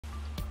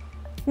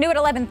New at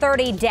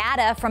 11:30,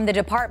 data from the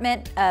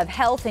Department of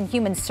Health and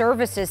Human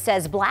Services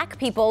says black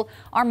people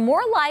are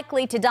more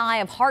likely to die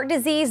of heart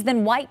disease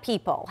than white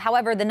people.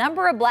 However, the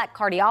number of black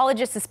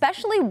cardiologists,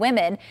 especially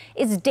women,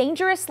 is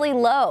dangerously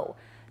low.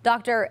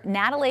 Dr.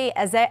 Natalie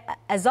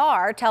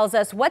Azar tells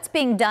us what's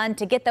being done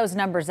to get those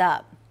numbers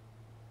up.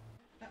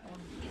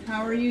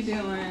 How are you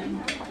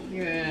doing?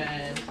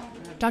 Good.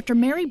 Dr.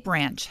 Mary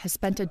Branch has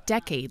spent a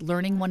decade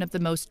learning one of the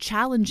most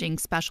challenging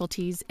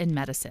specialties in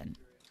medicine.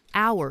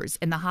 Hours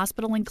in the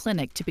hospital and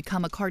clinic to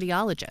become a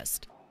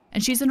cardiologist.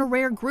 And she's in a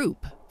rare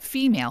group,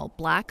 female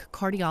black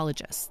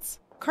cardiologists.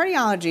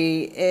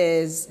 Cardiology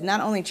is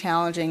not only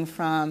challenging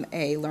from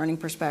a learning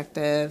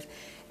perspective,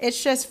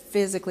 it's just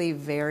physically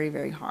very,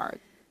 very hard.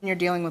 You're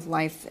dealing with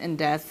life and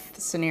death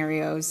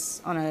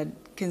scenarios on a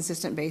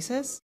consistent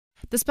basis.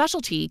 The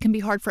specialty can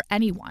be hard for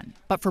anyone,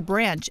 but for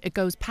Branch, it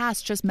goes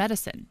past just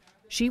medicine.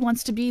 She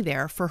wants to be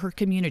there for her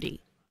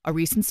community. A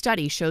recent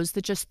study shows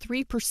that just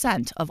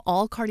 3% of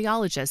all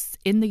cardiologists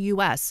in the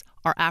U.S.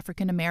 are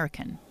African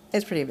American.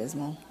 It's pretty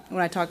abysmal.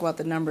 When I talk about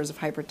the numbers of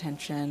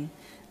hypertension,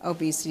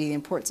 obesity, the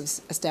importance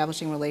of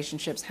establishing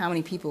relationships, how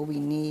many people we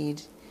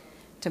need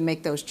to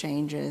make those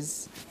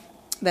changes,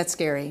 that's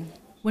scary.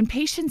 When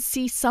patients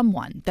see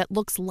someone that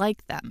looks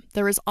like them,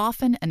 there is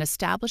often an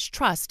established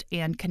trust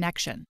and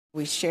connection.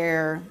 We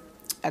share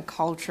a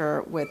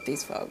culture with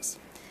these folks.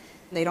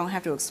 They don't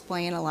have to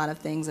explain a lot of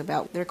things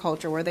about their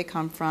culture, where they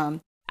come from.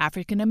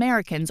 African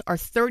Americans are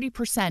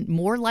 30%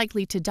 more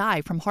likely to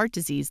die from heart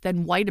disease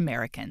than white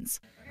Americans.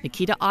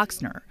 Nikita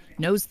Oxner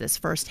knows this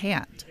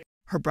firsthand.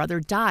 Her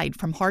brother died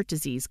from heart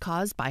disease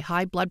caused by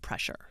high blood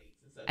pressure.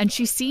 And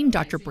she's seen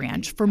Dr.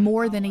 Branch for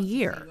more than a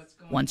year,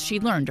 once she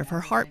learned of her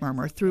heart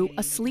murmur through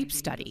a sleep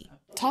study.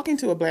 Talking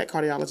to a black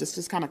cardiologist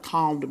just kind of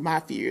calmed my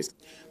fears,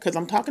 because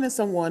I'm talking to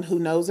someone who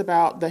knows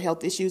about the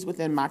health issues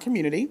within my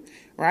community,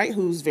 right,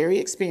 who's very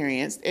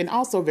experienced and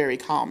also very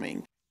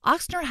calming.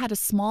 Oxner had a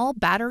small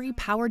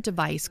battery-powered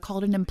device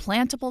called an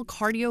implantable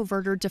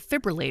cardioverter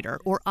defibrillator,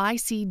 or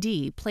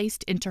ICD,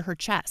 placed into her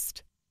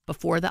chest.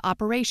 Before the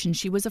operation,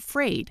 she was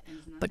afraid,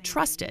 but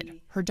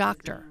trusted her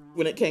doctor.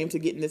 When it came to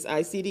getting this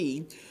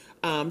ICD,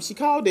 she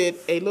called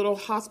it a little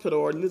hospital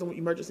or a little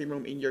emergency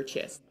room in your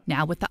chest.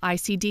 Now with the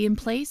ICD in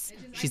place,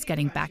 she's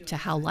getting back to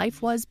how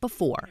life was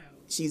before.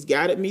 She's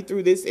guided me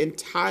through this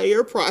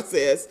entire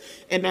process,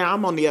 and now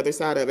I'm on the other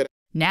side of it.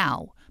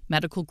 Now,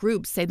 medical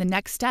groups say the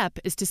next step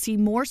is to see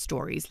more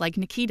stories like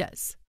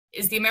Nikita's.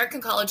 Is the American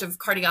College of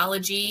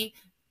Cardiology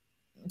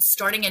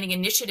starting any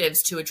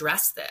initiatives to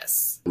address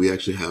this? We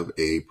actually have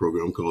a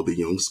program called the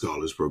Young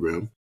Scholars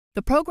Program.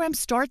 The program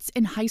starts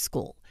in high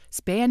school,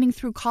 spanning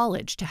through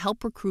college to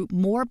help recruit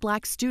more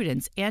black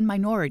students and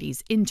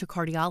minorities into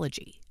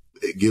cardiology.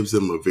 It gives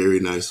them a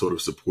very nice sort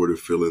of supportive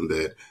feeling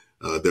that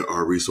there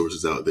are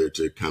resources out there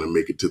to kind of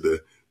make it to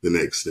the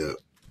next step.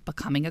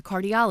 Becoming a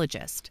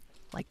cardiologist,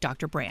 like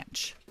Dr.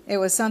 Branch. It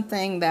was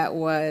something that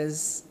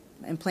was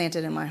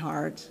implanted in my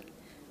heart.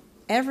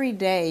 Every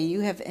day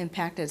you have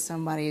impacted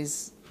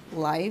somebody's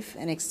life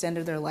and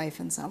extended their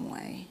life in some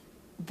way.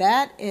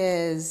 That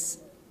is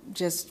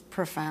just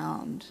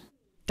profound.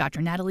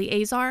 Dr.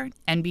 Natalie Azar,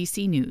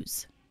 NBC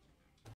News.